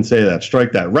I shouldn't say that.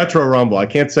 Strike that. Retro Rumble. I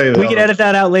can't say that. We can edit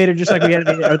that out later, just like we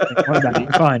edited everything.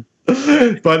 You're fine.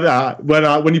 But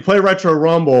when you play Retro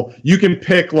Rumble, you can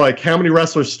pick like how many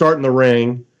wrestlers start in the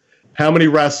ring, how many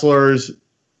wrestlers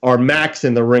are max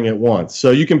in the ring at once.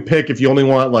 So you can pick if you only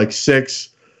want like 6,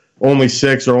 only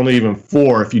 6, or only even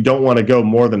 4. If you don't want to go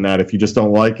more than that, if you just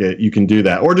don't like it, you can do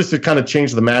that, or just to kind of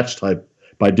change the match type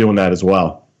by doing that as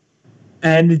well.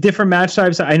 And the different match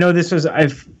types. I know this was.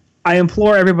 I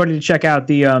implore everybody to check out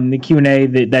the Q&A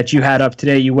that you had up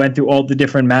today. You went through all the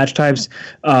different match types.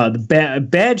 The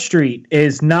Bad Street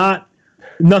is not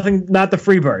the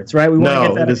Freebirds, right? We want to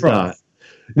get that. No, it is not.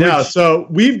 No, so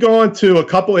we've gone to a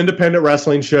couple independent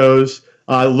wrestling shows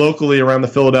locally around the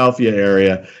Philadelphia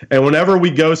area, and whenever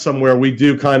we go somewhere, we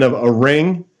do kind of a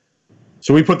ring.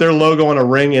 So we put their logo on a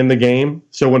ring in the game.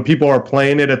 So when people are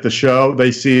playing it at the show,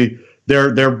 they see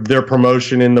their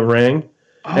promotion in the ring.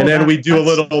 Oh, and then we do a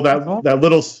little that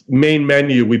little main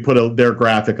menu. We put their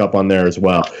graphic up on there as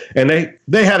well. And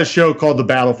they had a show called The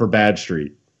Battle for Bad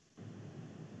Street.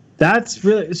 That's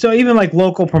really so. Even like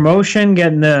local promotion,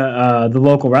 getting the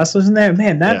local wrestlers in there,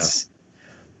 man.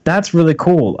 That's really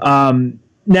cool.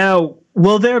 Now,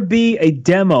 will there be a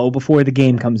demo before the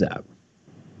game comes out?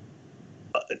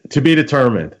 To be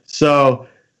determined. So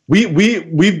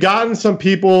we've gotten some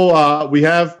people.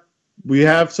 We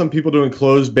have some people doing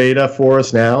closed beta for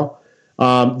us now.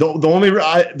 The only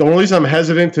reason I'm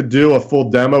hesitant to do a full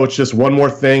demo, it's just one more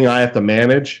thing I have to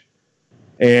manage.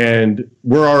 And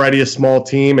we're already a small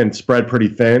team and spread pretty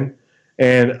thin.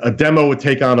 And a demo would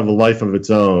take on a life of its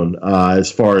own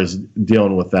as far as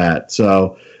dealing with that.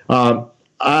 So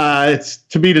it's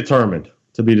to be determined.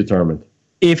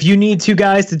 If you need 2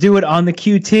 guys to do it on the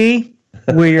QT,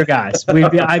 we're your guys.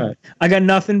 I got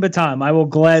nothing but time. I will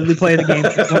gladly play the game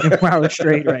for 24 hours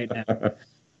straight right now.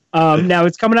 Now,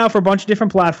 it's coming out for a bunch of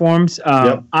different platforms.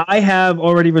 Yep. I have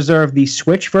already reserved the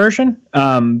Switch version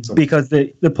because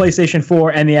the PlayStation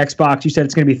 4 and the Xbox, you said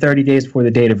it's going to be 30 days before the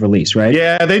date of release, right?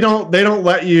 Yeah, they don't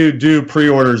let you do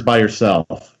pre-orders by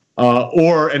yourself.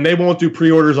 And they won't do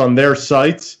pre-orders on their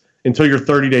sites until you're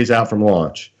 30 days out from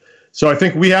launch. So I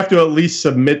think we have to at least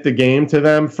submit the game to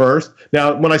them first.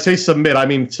 Now, when I say submit, I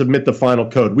mean submit the final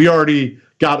code. We already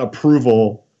got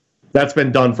approval. That's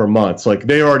been done for months. Like,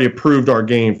 they already approved our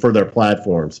game for their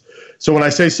platforms. So when I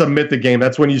say submit the game,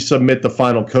 that's when you submit the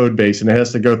final code base, and it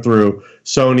has to go through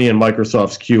Sony and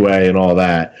Microsoft's QA and all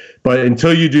that. But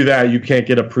until you do that, you can't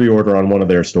get a pre-order on one of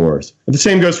their stores. And the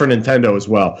same goes for Nintendo as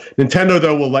well. Nintendo,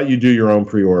 though, will let you do your own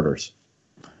pre-orders.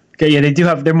 Okay, yeah, they do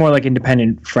have. They're more like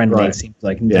independent friendly. Right. It seems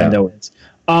like Nintendo is.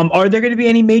 Are there going to be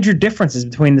any major differences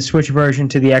between the Switch version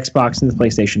to the Xbox and the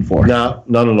PlayStation 4? No,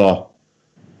 none at all.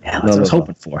 Yeah, that's what I was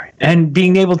hoping for. And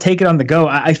being able to take it on the go,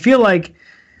 I feel like,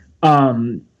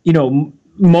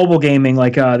 mobile gaming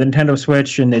like the Nintendo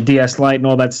Switch and the DS Lite and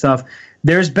all that stuff.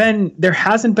 There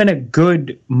hasn't been a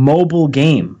good mobile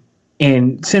game.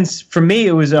 And since, for me,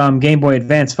 it was Game Boy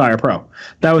Advance Fire Pro.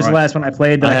 That was the last one I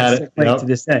played that I played to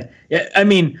this day. I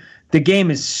mean, the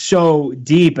game is so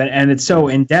deep and it's so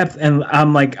in-depth. And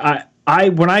I'm like,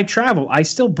 when I travel, I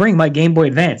still bring my Game Boy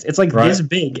Advance. It's like this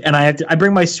big, and I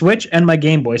bring my Switch and my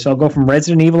Game Boy. So I'll go from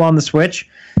Resident Evil on the Switch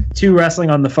to wrestling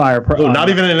on the Fire Pro. Oh, not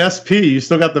even an SP. You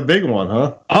still got the big one,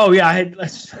 huh? Oh yeah,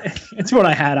 it's what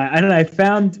I had. I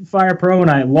found Fire Pro and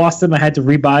I lost it, and I had to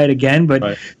rebuy it again.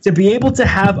 But to be able to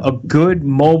have a good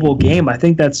mobile game, I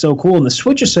think that's so cool. And the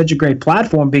Switch is such a great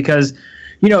platform because,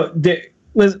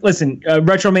 listen,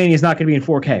 RetroMania is not going to be in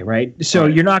 4K, right? So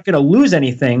you're not going to lose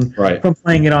anything from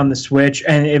playing it on the Switch.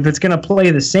 And if it's going to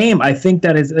play the same, I think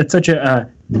that it's such a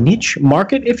niche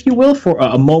market, if you will, for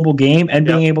a mobile game and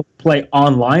being able to play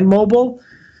online mobile.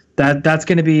 That's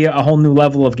going to be a whole new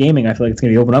level of gaming. I feel like it's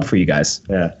going to be open up for you guys.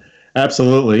 Yeah,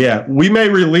 absolutely. Yeah, we may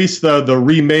release the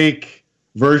remake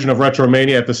version of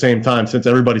RetroMania at the same time since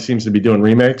everybody seems to be doing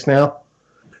remakes now.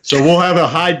 So we'll have a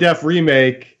high-def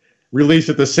remake released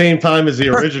at the same time as the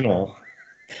original.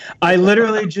 I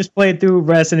literally just played through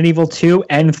Resident Evil 2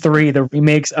 and 3, the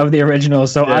remakes of the original,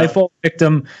 so I fall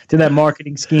victim to that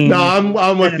marketing scheme. No,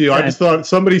 I'm with you. I just thought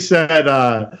somebody said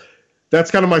that's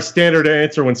kind of my standard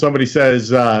answer when somebody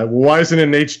says, why isn't it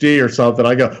in HD or something?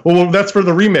 I go, well, that's for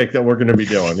the remake that we're going to be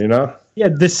doing, Yeah,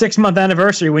 the 6-month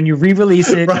anniversary when you re-release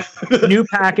it, new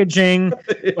packaging,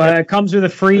 comes with a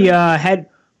free head.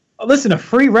 Listen, a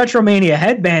free RetroMania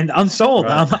headband. I'm sold.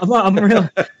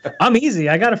 I'm easy.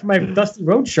 I got it for my Dusty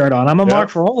Road shirt on. I'm a mark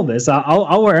for all of this.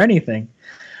 I'll wear anything.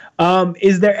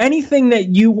 Is there anything that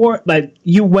you wore, like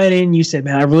you went in, you said,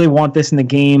 man, I really want this in the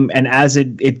game, and as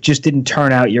it just didn't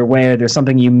turn out your way, or there's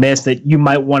something you missed that you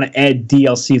might want to add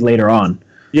DLC later on?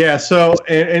 Yeah, so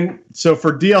so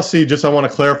for DLC, I want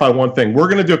to clarify one thing. We're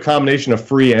going to do a combination of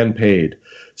free and paid.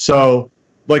 So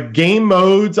like game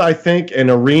modes, I think, and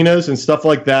arenas and stuff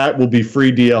like that will be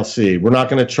free DLC. We're not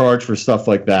going to charge for stuff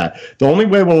like that. The only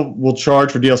way we'll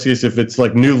charge for DLC is if it's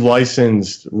like new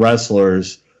licensed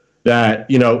wrestlers that,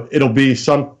 it'll be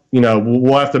some,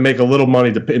 we'll have to make a little money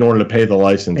in order to pay the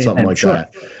license, something like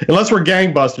that. Unless we're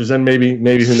gangbusters, then maybe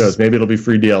who knows? Maybe it'll be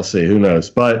free DLC. Who knows?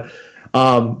 But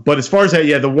as far as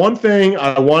that, the one thing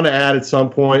I want to add at some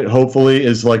point, hopefully,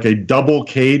 is like a double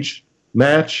cage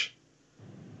match.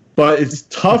 But it's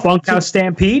tough. Bunkhouse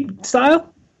Stampede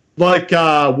style? Like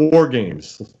War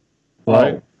Games.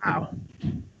 Right? Wow.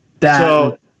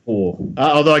 So cool.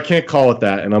 Although I can't call it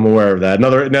that, and I'm aware of that.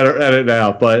 Another edit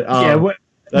out, but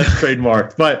that's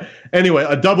trademarked. But anyway,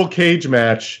 a double cage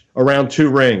match around 2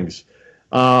 rings.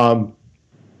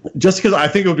 Just because I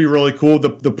think it would be really cool.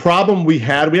 The problem we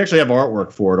actually have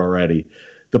artwork for it already.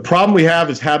 The problem we have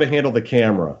is how to handle the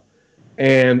camera.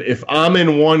 And if I'm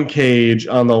in one cage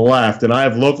on the left and I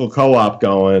have local co-op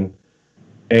going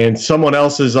and someone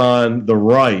else is on the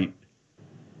right,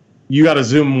 you got to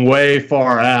zoom way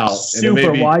far out.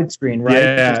 Super widescreen, right?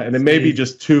 Yeah, and it may be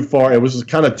just too far. It was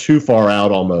kind of too far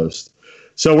out almost.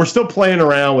 So we're still playing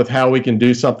around with how we can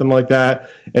do something like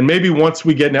that. And maybe once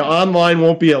we get... Now, online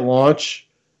won't be at launch.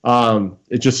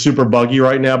 It's just super buggy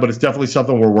right now, but it's definitely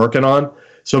something we're working on.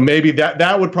 So maybe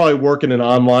that would probably work in an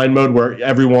online mode where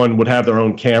everyone would have their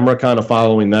own camera kind of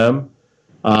following them.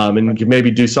 And you could maybe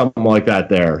do something like that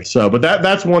there. So, but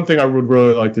that's one thing I would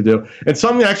really like to do. And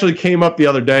something actually came up the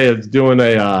other day is doing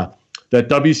that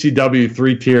WCW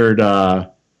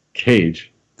 3-tiered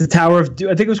cage. The Tower of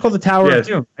Doom. I think it was called the Tower of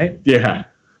Doom, right? Yeah.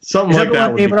 Something like that. Is that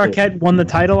the one David Arquette won the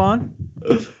title on?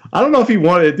 I don't know if he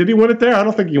won it. Did he win it there? I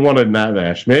don't think he won it in that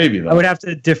match. Maybe, though. I would have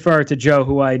to defer to Joe,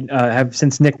 who I have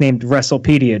since nicknamed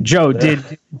WrestlePedia. Joe,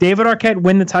 did David Arquette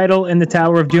win the title in the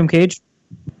Tower of Doom cage?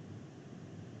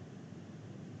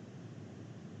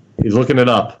 He's looking it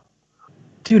up.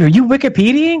 Dude, are you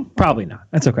Wikipediaing? Probably not.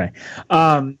 That's okay.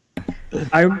 I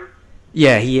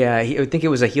think it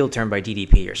was a heel turn by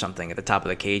DDP or something at the top of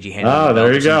the cage. He handed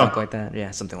there you go. Like that.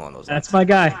 Yeah, something along those lines. That's my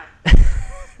guy.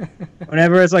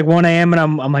 Whenever it's like 1 a.m. and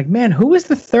I'm like, man, who is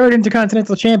the 3rd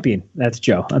Intercontinental Champion? That's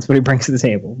Joe. That's what he brings to the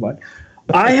table. But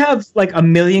I have like a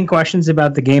million questions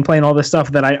about the gameplay and all this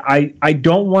stuff that I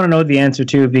don't want to know the answer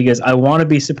to because I want to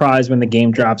be surprised when the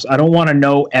game drops. I don't want to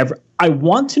know I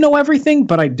want to know everything,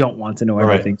 but I don't want to know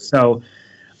everything. Right. So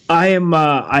I am.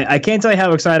 I can't tell you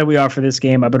how excited we are for this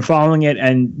game. I've been following it,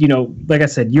 and like I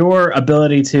said, your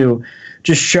ability to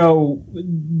just show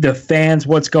the fans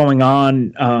what's going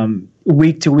on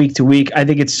week to week to week. I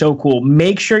think it's so cool.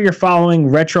 Make sure you're following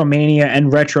RetroMania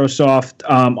and RetroSoft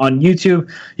on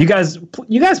YouTube. You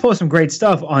guys post some great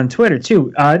stuff on Twitter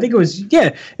too. I think it was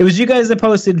you guys that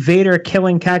posted Vader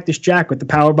killing Cactus Jack with the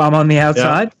powerbomb on the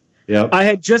outside. Yeah. I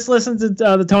had just listened to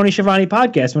the Tony Schiavone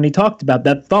podcast when he talked about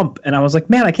that thump, and I was like,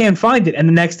 man, I can't find it. And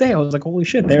the next day I was like, holy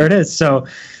shit, there it is. So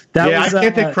that was, I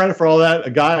can't take credit for all that. A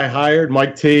guy I hired,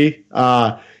 Mike T.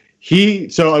 So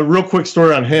a real quick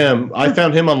story on him. I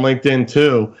found him on LinkedIn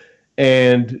too,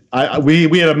 and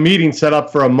we had a meeting set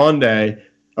up for a Monday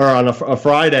or on a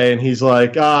Friday, and he's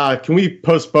like, can we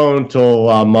postpone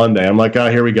till Monday? I'm like,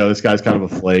 here we go. This guy's kind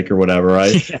of a flake or whatever,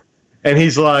 right? Yeah. And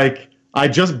he's like, I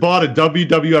just bought a WWF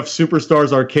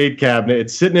Superstars arcade cabinet.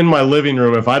 It's sitting in my living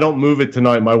room. If I don't move it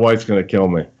tonight, my wife's going to kill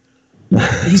me.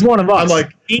 He's one of us.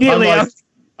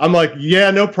 I'm like,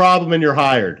 yeah, no problem, and you're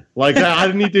hired. Like, I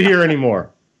didn't need to hear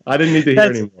anymore.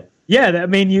 Yeah, I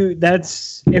mean,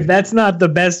 if that's not the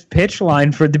best pitch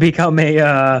line to become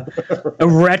a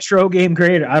retro game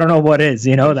creator, I don't know what is.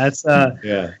 That's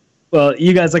yeah. Well,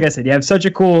 you guys, like I said, you have such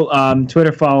a cool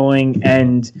Twitter following,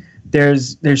 and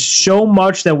there's so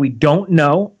much that we don't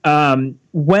know.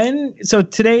 So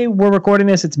today we're recording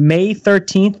this. It's May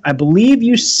 13th. I believe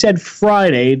you said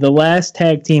Friday the last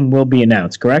tag team will be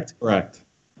announced. Correct? Correct.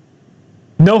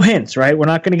 No hints, right? We're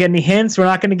not going to get any hints. We're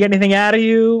not going to get anything out of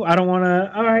you. I don't want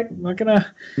to. All right, I'm not going to.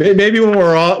 Maybe when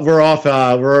we're off the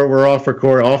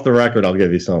record, I'll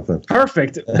give you something.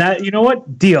 Perfect. You know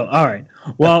what? Deal. All right.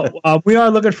 Well, we are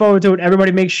looking forward to it.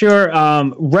 Everybody, make sure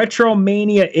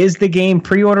RetroMania is the game.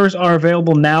 Pre-orders are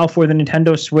available now for the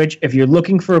Nintendo Switch. If you're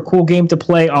looking for a cool game to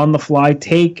play on the fly,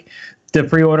 take the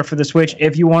pre-order for the Switch.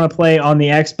 If you want to play on the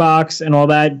Xbox and all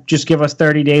that, just give us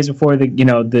 30 days before the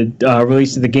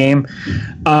release of the game.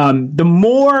 The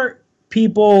more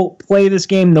people play this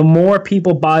game, the more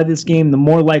people buy this game, the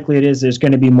more likely it is there's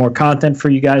going to be more content for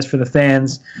you guys, for the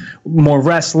fans, more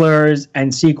wrestlers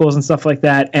and sequels and stuff like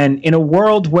that. And in a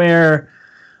world where,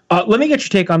 let me get your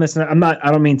take on this. And I'm not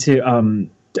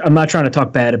trying to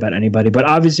talk bad about anybody, but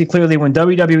obviously, clearly, when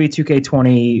WWE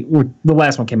 2K20, the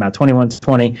last one came out,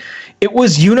 21-20, it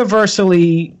was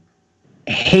universally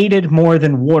hated more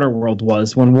than Waterworld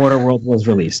was when Waterworld was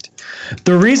released.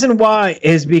 The reason why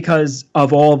is because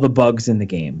of all the bugs in the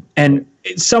game. And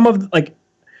some of,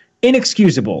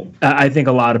 inexcusable, I think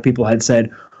a lot of people had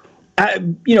said,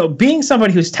 being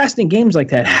somebody who's testing games like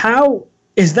that, how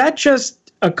is that just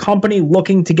a company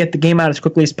looking to get the game out as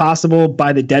quickly as possible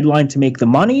by the deadline to make the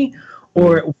money,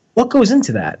 or what goes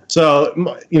into that? So,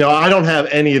 I don't have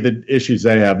any of the issues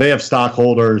they have. They have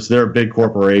stockholders. They're a big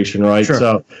corporation, right? Sure.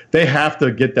 So they have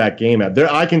to get that game out.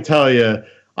 I can tell you,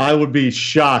 I would be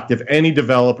shocked if any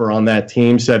developer on that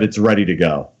team said it's ready to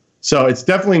go. So it's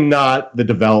definitely not the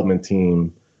development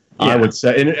team. Yeah. I would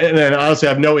say, and honestly,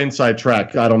 I have no inside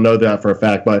track. I don't know that for a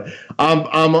fact, but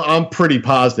I'm pretty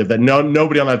positive that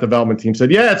nobody on that development team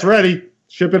said, "Yeah, it's ready,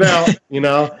 ship it out."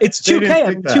 It's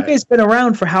 2K. 2K's been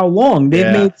around for how long?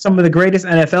 They've made some of the greatest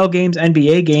NFL games,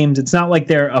 NBA games. It's not like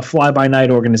they're a fly-by-night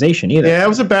organization either. Yeah, it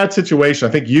was a bad situation.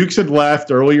 I think Ukes had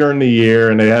left earlier in the year,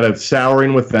 and they had a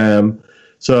souring with them,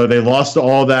 so they lost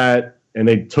all that, and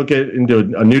they took it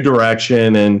into a new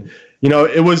direction, and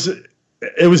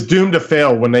it was doomed to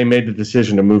fail when they made the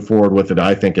decision to move forward with it,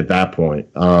 I think, at that point.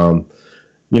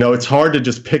 It's hard to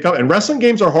just pick up. And wrestling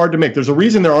games are hard to make. There's a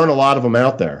reason there aren't a lot of them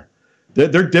out there.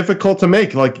 They're difficult to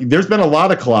make. Like, there's been a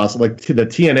lot of colossal. Like, the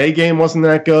TNA game wasn't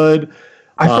that good.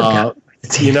 I forgot.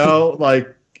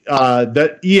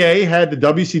 That EA had the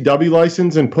WCW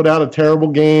license and put out a terrible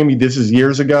game. This is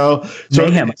years ago. So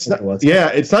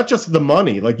it's not just the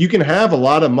money. Like, you can have a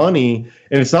lot of money,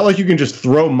 and it's not like you can just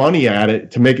throw money at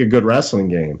it to make a good wrestling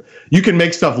game. You can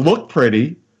make stuff look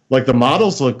pretty, like the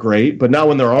models look great, but not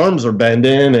when their arms are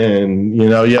bending and you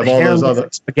have all those other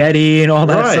spaghetti and all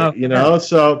that stuff.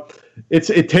 So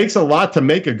it takes a lot to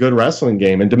make a good wrestling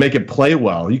game and to make it play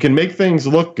well. You can make things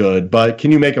look good, but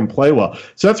can you make them play well?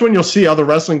 So that's when you'll see other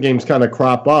wrestling games kind of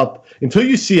crop up. Until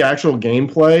you see actual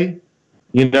gameplay,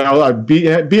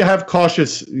 have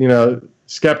cautious,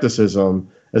 skepticism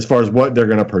as far as what they're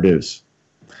going to produce.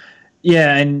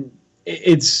 Yeah, and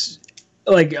it's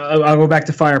like, I'll go back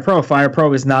to Fire Pro. Fire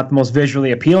Pro is not the most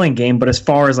visually appealing game, but as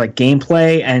far as like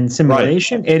gameplay and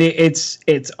simulation,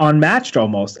 it's unmatched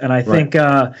almost. And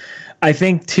I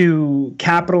think to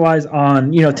capitalize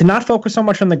on, to not focus so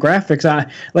much on the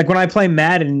graphics. Like when I play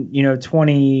Madden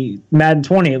 20,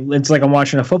 it's like I'm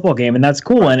watching a football game, and that's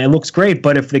cool and it looks great.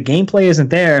 But if the gameplay isn't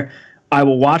there, I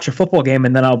will watch a football game,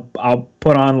 and then I'll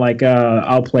put on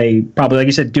I'll play probably, like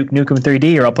you said, Duke Nukem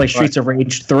 3D, or I'll play Streets of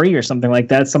Rage 3 or something like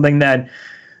that. Something that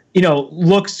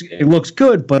looks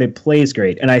good, but it plays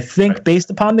great. And I think based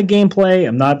upon the gameplay,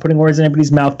 I'm not putting words in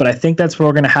anybody's mouth, but I think that's what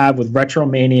we're going to have with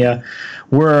RetroMania.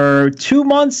 We're 2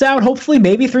 months out, hopefully,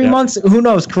 maybe 3 months. Who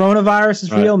knows? Coronavirus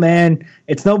is real, man.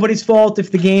 It's nobody's fault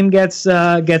if the game gets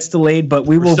delayed, but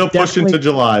we're still pushing to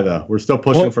July, though. We're still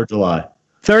pushing for July.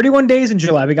 31 days in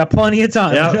July. We got plenty of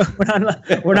time.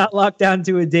 Yep. We're not locked down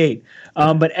to a date.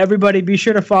 But everybody, be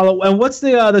sure to follow. And what's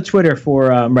the Twitter for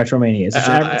RetroMania?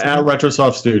 At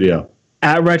RetroSoft Studio.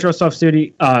 at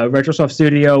RetroSoft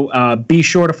Studio. Be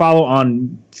sure to follow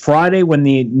on Friday when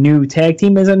the new tag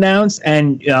team is announced,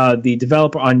 and the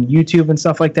developer on YouTube and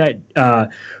stuff like that.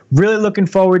 Really looking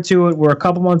forward to it. We're a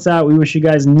couple months out. We wish you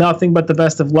guys nothing but the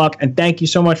best of luck, and thank you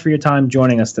so much for your time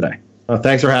joining us today.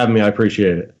 Thanks for having me. I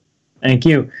appreciate it. Thank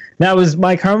you. That was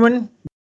Mike Hermann.